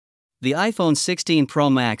The iPhone 16 Pro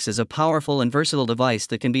Max is a powerful and versatile device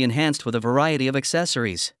that can be enhanced with a variety of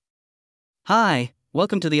accessories. Hi,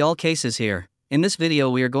 welcome to the AllCasesHere. In this video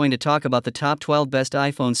we are going to talk about the top 12 best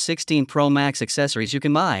iPhone 16 Pro Max accessories you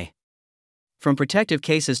can buy. From protective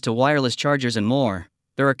cases to wireless chargers and more,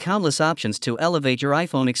 there are countless options to elevate your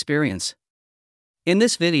iPhone experience. In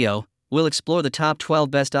this video, we'll explore the top 12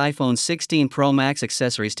 best iPhone 16 Pro Max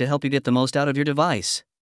accessories to help you get the most out of your device.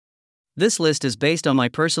 This list is based on my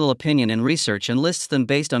personal opinion and research and lists them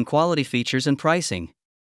based on quality, features, and pricing.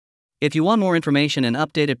 If you want more information and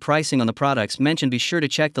updated pricing on the products mentioned, be sure to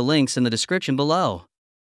check the links in the description below.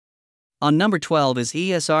 On number 12 is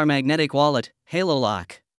ESR Magnetic Wallet,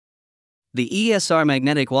 HaloLock. The ESR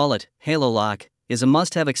Magnetic Wallet, HaloLock, is a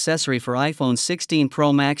must-have accessory for iPhone 16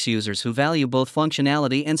 Pro Max users who value both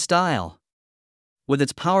functionality and style. With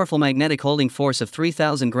its powerful magnetic holding force of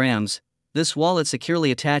 3,000 grams, this wallet securely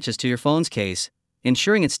attaches to your phone's case,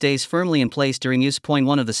 ensuring it stays firmly in place during use.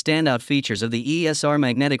 One of the standout features of the ESR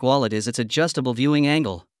Magnetic Wallet is its adjustable viewing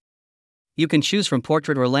angle. You can choose from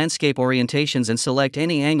portrait or landscape orientations and select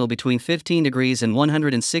any angle between 15 degrees and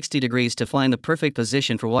 160 degrees to find the perfect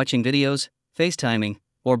position for watching videos, FaceTiming,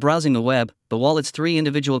 or browsing the web. The wallet's 3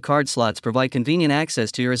 individual card slots provide convenient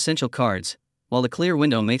access to your essential cards, while the clear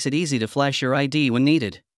window makes it easy to flash your ID when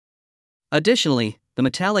needed. Additionally, the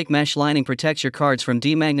metallic mesh lining protects your cards from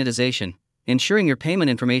demagnetization, ensuring your payment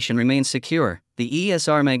information remains secure. The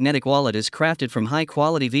ESR Magnetic Wallet is crafted from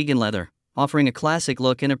high-quality vegan leather, offering a classic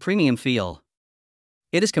look and a premium feel.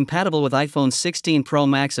 It is compatible with iPhone 16 Pro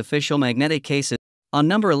Max official magnetic cases. On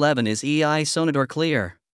number 11 is iSonador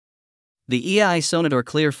Clear. The iSonador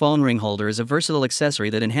Clear phone ring holder is a versatile accessory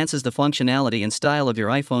that enhances the functionality and style of your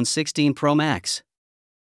iPhone 16 Pro Max.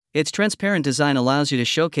 Its transparent design allows you to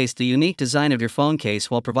showcase the unique design of your phone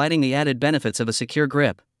case while providing the added benefits of a secure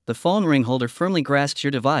grip. The phone ring holder firmly grasps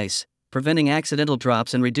your device, preventing accidental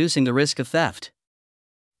drops and reducing the risk of theft.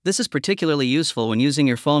 This is particularly useful when using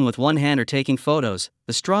your phone with one hand or taking photos.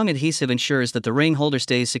 The strong adhesive ensures that the ring holder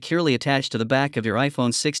stays securely attached to the back of your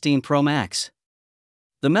iPhone 16 Pro Max.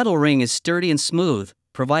 The metal ring is sturdy and smooth,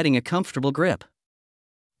 providing a comfortable grip.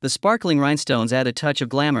 The sparkling rhinestones add a touch of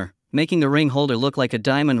glamour, making the ring holder look like a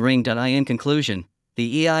diamond ring. In conclusion,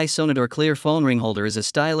 the iSonador Clear phone ring holder is a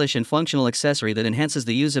stylish and functional accessory that enhances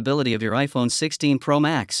the usability of your iPhone 16 Pro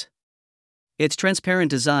Max. Its transparent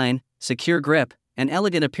design, secure grip, and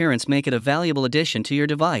elegant appearance make it a valuable addition to your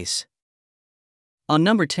device. On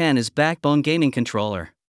number 10 is Backbone Gaming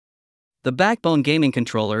Controller. The Backbone Gaming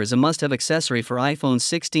Controller is a must-have accessory for iPhone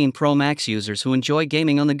 16 Pro Max users who enjoy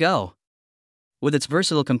gaming on the go. With its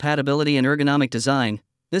versatile compatibility and ergonomic design,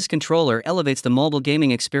 this controller elevates the mobile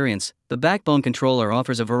gaming experience. The Backbone controller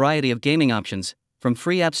offers a variety of gaming options, from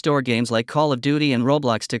free App Store games like Call of Duty and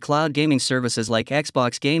Roblox to cloud gaming services like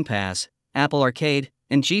Xbox Game Pass, Apple Arcade,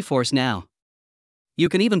 and GeForce Now. You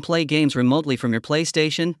can even play games remotely from your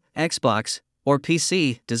PlayStation, Xbox, or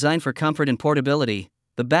PC. Designed for comfort and portability,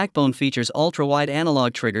 the Backbone features ultra-wide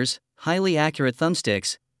analog triggers, highly accurate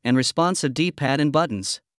thumbsticks, and responsive D-pad and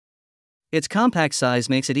buttons. Its compact size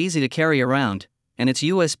makes it easy to carry around, and its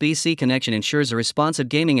USB-C connection ensures a responsive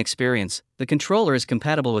gaming experience. The controller is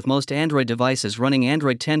compatible with most Android devices running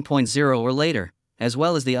Android 10.0 or later, as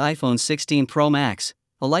well as the iPhone 16 Pro Max.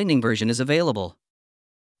 A Lightning version is available.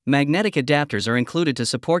 Magnetic adapters are included to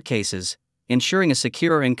support cases, ensuring a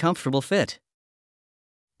secure and comfortable fit.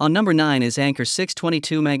 On number 9 is Anker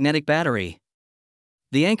 622 Magnetic Battery.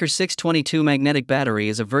 The Anker 622 magnetic battery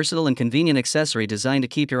is a versatile and convenient accessory designed to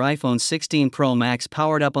keep your iPhone 16 Pro Max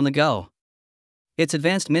powered up on the go. Its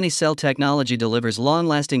advanced mini-cell technology delivers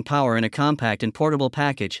long-lasting power in a compact and portable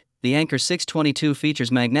package. The Anker 622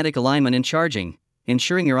 features magnetic alignment and charging,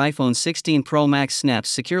 ensuring your iPhone 16 Pro Max snaps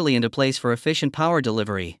securely into place for efficient power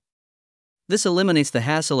delivery. This eliminates the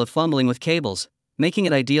hassle of fumbling with cables, making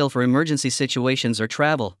it ideal for emergency situations or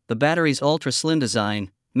travel. The battery's ultra-slim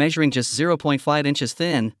design, measuring just 0.5 inches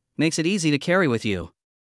thin, makes it easy to carry with you.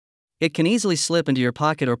 It can easily slip into your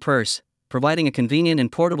pocket or purse, providing a convenient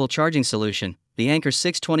and portable charging solution. The Anker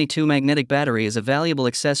 622 magnetic battery is a valuable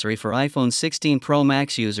accessory for iPhone 16 Pro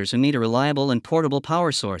Max users who need a reliable and portable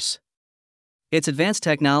power source. Its advanced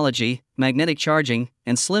technology, magnetic charging,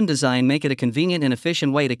 and slim design make it a convenient and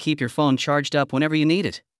efficient way to keep your phone charged up whenever you need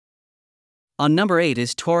it. On number 8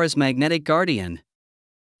 is Torres Magnetic Guardian.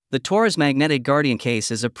 The Torres Magnetic Guardian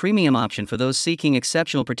case is a premium option for those seeking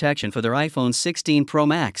exceptional protection for their iPhone 16 Pro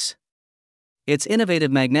Max. Its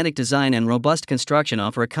innovative magnetic design and robust construction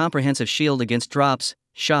offer a comprehensive shield against drops,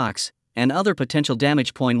 shocks, and other potential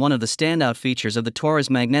damage. One of the standout features of the Torres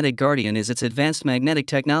Magnetic Guardian is its advanced magnetic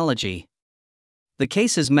technology. The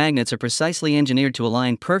case's magnets are precisely engineered to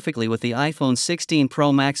align perfectly with the iPhone 16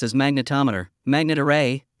 Pro Max's magnetometer, magnet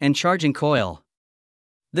array, and charging coil.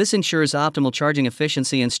 This ensures optimal charging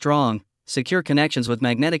efficiency and strong, secure connections with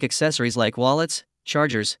magnetic accessories like wallets,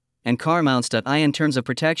 chargers, and car mounts. In terms of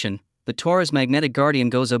protection, the Taurus Magnetic Guardian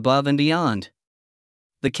goes above and beyond.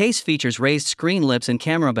 The case features raised screen lips and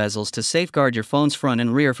camera bezels to safeguard your phone's front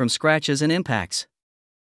and rear from scratches and impacts.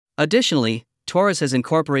 Additionally, Taurus has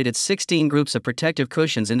incorporated 16 groups of protective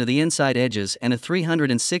cushions into the inside edges and a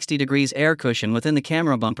 360 degrees air cushion within the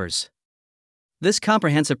camera bumpers. This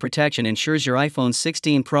comprehensive protection ensures your iPhone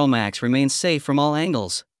 16 Pro Max remains safe from all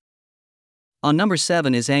angles. On number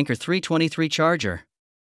 7 is Anker 323 Charger.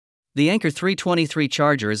 The Anker 323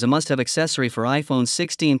 charger is a must-have accessory for iPhone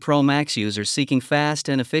 16 Pro Max users seeking fast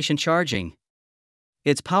and efficient charging.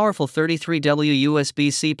 Its powerful 33W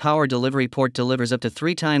USB-C power delivery port delivers up to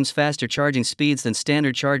 3 times faster charging speeds than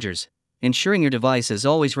standard chargers, ensuring your device is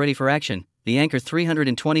always ready for action. The Anker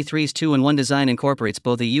 323's 2-in-1 design incorporates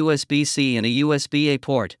both a USB-C and a USB-A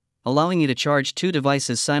port, allowing you to charge 2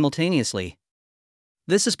 devices simultaneously.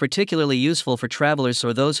 This is particularly useful for travelers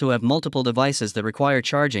or those who have multiple devices that require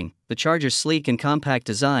charging. The charger's sleek and compact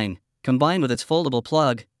design, combined with its foldable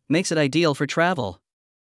plug, makes it ideal for travel.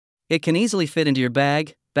 It can easily fit into your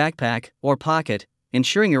bag, backpack, or pocket,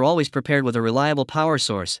 ensuring you're always prepared with a reliable power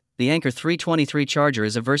source. The Anker 323 charger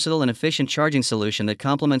is a versatile and efficient charging solution that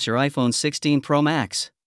complements your iPhone 16 Pro Max.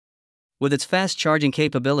 With its fast charging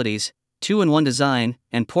capabilities, 2-in-1 design,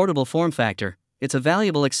 and portable form factor, it's a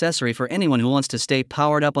valuable accessory for anyone who wants to stay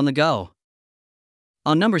powered up on the go.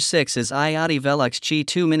 On number 6 is iOTI Velux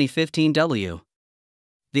G2 Mini 15W.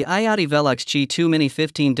 The iOTI Velux G2 Mini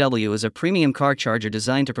 15W is a premium car charger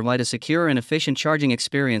designed to provide a secure and efficient charging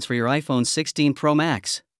experience for your iPhone 16 Pro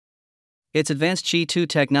Max. Its advanced G2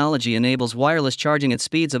 technology enables wireless charging at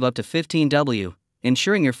speeds of up to 15W,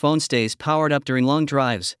 ensuring your phone stays powered up during long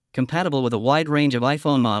drives. Compatible with a wide range of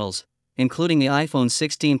iPhone models, including the iPhone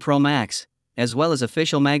 16 Pro Max, as well as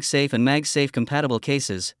official Magsafe and Magsafe compatible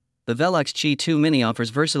cases, the Velux G2 Mini offers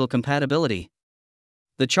versatile compatibility.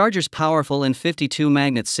 The charger's powerful and 52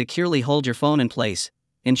 magnets securely hold your phone in place,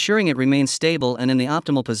 ensuring it remains stable and in the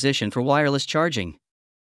optimal position for wireless charging.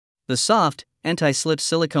 The soft, anti-slip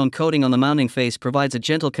silicone coating on the mounting face provides a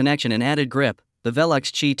gentle connection and added grip. The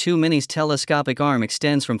Velux G2 Mini's telescopic arm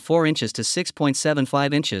extends from 4 inches to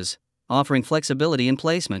 6.75 inches, offering flexibility in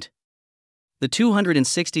placement. The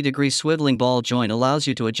 260-degree swiveling ball joint allows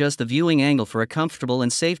you to adjust the viewing angle for a comfortable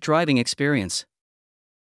and safe driving experience.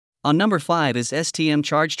 On number 5 is STM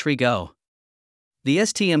Charge Tree Go. The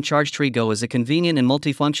STM Charge Tree Go is a convenient and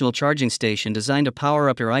multifunctional charging station designed to power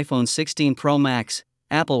up your iPhone 16 Pro Max,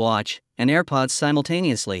 Apple Watch, and AirPods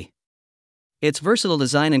simultaneously. Its versatile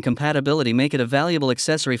design and compatibility make it a valuable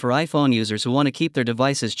accessory for iPhone users who want to keep their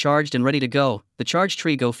devices charged and ready to go. The Charge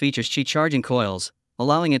Tree Go features Qi charging coils,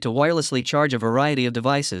 allowing it to wirelessly charge a variety of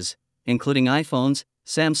devices, including iPhones,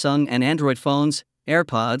 Samsung and Android phones,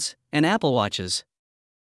 AirPods, and Apple Watches.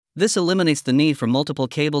 This eliminates the need for multiple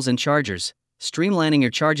cables and chargers, streamlining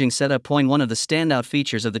your charging setup. One of the standout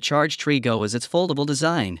features of the Charge Tree Go is its foldable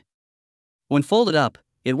design. When folded up,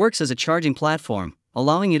 it works as a charging platform,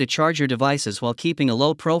 allowing you to charge your devices while keeping a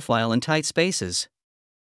low profile in tight spaces.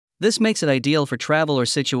 This makes it ideal for travel or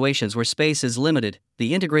situations where space is limited.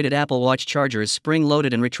 The integrated Apple Watch charger is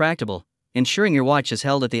spring-loaded and retractable, ensuring your watch is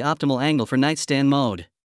held at the optimal angle for nightstand mode.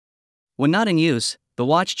 When not in use, the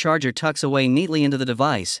watch charger tucks away neatly into the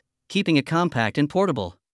device, keeping it compact and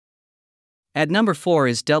portable. At number 4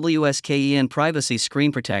 is WSKEN Privacy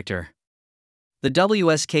Screen Protector. The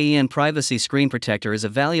WSKEN Privacy Screen Protector is a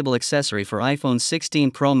valuable accessory for iPhone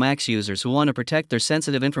 16 Pro Max users who want to protect their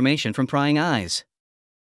sensitive information from prying eyes.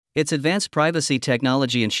 Its advanced privacy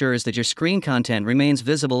technology ensures that your screen content remains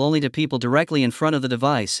visible only to people directly in front of the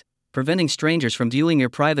device, preventing strangers from viewing your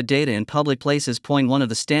private data in public places. One of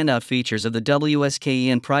the standout features of the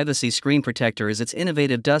WSKEN Privacy Screen Protector is its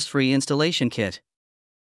innovative dust-free installation kit.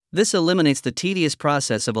 This eliminates the tedious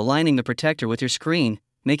process of aligning the protector with your screen,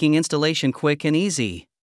 making installation quick and easy.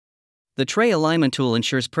 The tray alignment tool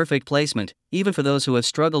ensures perfect placement, even for those who have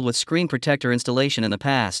struggled with screen protector installation in the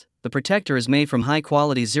past. The protector is made from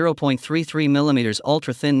high-quality 0.33mm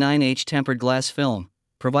ultra-thin 9H tempered glass film,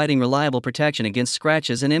 providing reliable protection against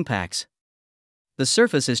scratches and impacts. The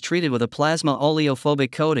surface is treated with a plasma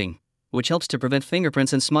oleophobic coating, which helps to prevent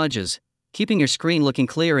fingerprints and smudges, keeping your screen looking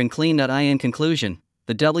clear and clean. In conclusion,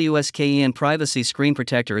 the WSKEN Privacy Screen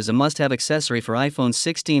Protector is a must-have accessory for iPhone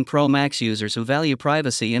 16 Pro Max users who value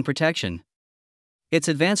privacy and protection. Its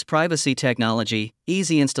advanced privacy technology,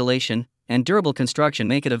 easy installation, and durable construction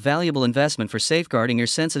make it a valuable investment for safeguarding your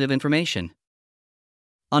sensitive information.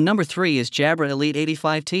 On number 3 is Jabra Elite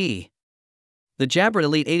 85T. The Jabra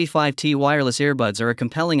Elite 85T wireless earbuds are a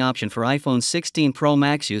compelling option for iPhone 16 Pro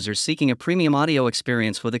Max users seeking a premium audio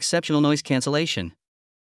experience with exceptional noise cancellation.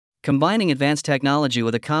 Combining advanced technology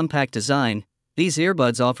with a compact design, these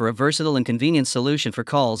earbuds offer a versatile and convenient solution for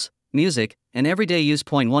calls, music, and everyday use.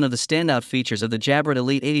 One of the standout features of the Jabra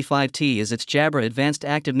Elite 85T is its Jabra Advanced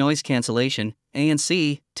Active Noise Cancellation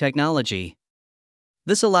 (ANC) technology.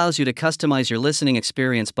 This allows you to customize your listening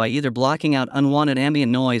experience by either blocking out unwanted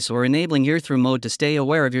ambient noise or enabling ear-through mode to stay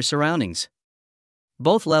aware of your surroundings.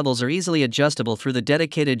 Both levels are easily adjustable through the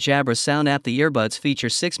dedicated Jabra Sound app. The earbuds feature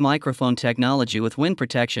 6 microphone technology with wind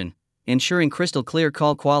protection, ensuring crystal clear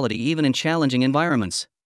call quality even in challenging environments.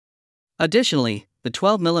 Additionally, the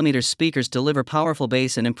 12mm speakers deliver powerful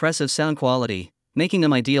bass and impressive sound quality, making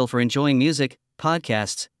them ideal for enjoying music,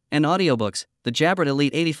 podcasts, and audiobooks. The Jabra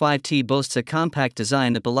Elite 85T boasts a compact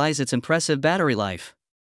design that belies its impressive battery life.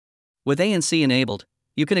 With ANC enabled,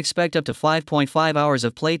 you can expect up to 5.5 hours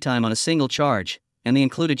of playtime on a single charge, and the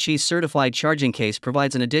included Qi certified charging case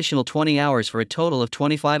provides an additional 20 hours for a total of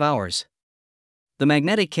 25 hours. The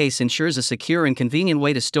magnetic case ensures a secure and convenient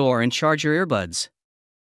way to store and charge your earbuds.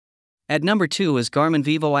 At number 2 is Garmin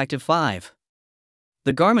Vivo Active 5.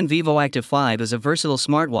 The Garmin Vivo Active 5 is a versatile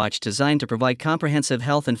smartwatch designed to provide comprehensive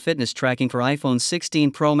health and fitness tracking for iPhone 16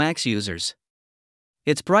 Pro Max users.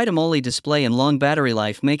 Its bright AMOLED display and long battery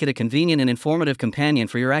life make it a convenient and informative companion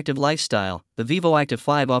for your active lifestyle. The Vivo Active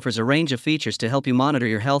 5 offers a range of features to help you monitor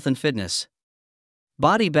your health and fitness.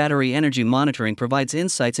 Body battery energy monitoring provides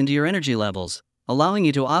insights into your energy levels, allowing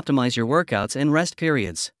you to optimize your workouts and rest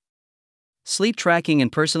periods. Sleep tracking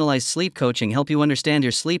and personalized sleep coaching help you understand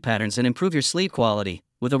your sleep patterns and improve your sleep quality.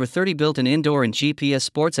 With over 30 built-in indoor and GPS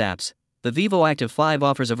sports apps, the Vivo Active 5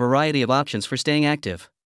 offers a variety of options for staying active.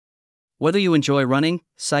 Whether you enjoy running,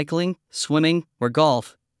 cycling, swimming, or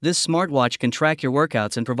golf, this smartwatch can track your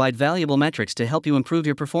workouts and provide valuable metrics to help you improve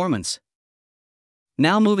your performance.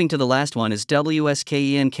 Now moving to the last one is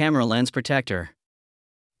WSKEN Camera Lens Protector.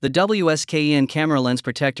 The WSKEN Camera Lens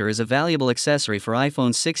Protector is a valuable accessory for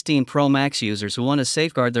iPhone 16 Pro Max users who want to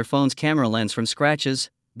safeguard their phone's camera lens from scratches,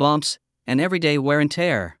 bumps, and everyday wear and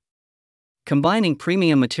tear. Combining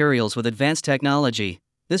premium materials with advanced technology,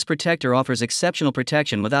 this protector offers exceptional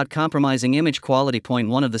protection without compromising image quality.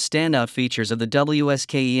 One of the standout features of the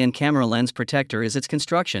WSKEN Camera Lens Protector is its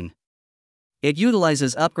construction. It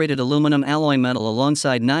utilizes upgraded aluminum alloy metal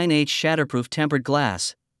alongside 9H shatterproof tempered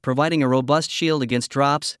glass, providing a robust shield against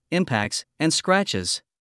drops, impacts, and scratches.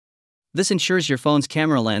 This ensures your phone's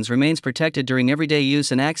camera lens remains protected during everyday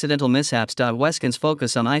use and accidental mishaps. Weskin's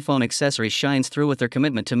focus on iPhone accessories shines through with their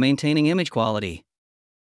commitment to maintaining image quality.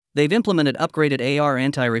 They've implemented upgraded AR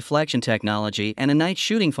anti-reflection technology and a night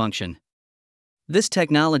shooting function. This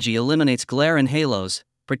technology eliminates glare and halos,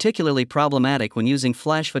 particularly problematic when using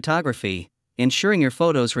flash photography, ensuring your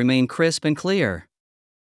photos remain crisp and clear.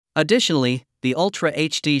 Additionally, the Ultra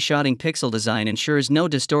HD shotting pixel design ensures no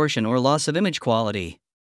distortion or loss of image quality.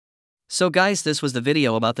 So guys, this was the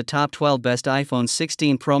video about the top 12 best iPhone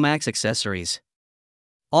 16 Pro Max accessories.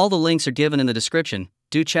 All the links are given in the description,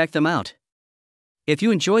 do check them out. If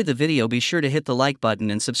you enjoyed the video, be sure to hit the like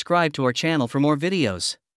button and subscribe to our channel for more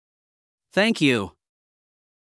videos. Thank you.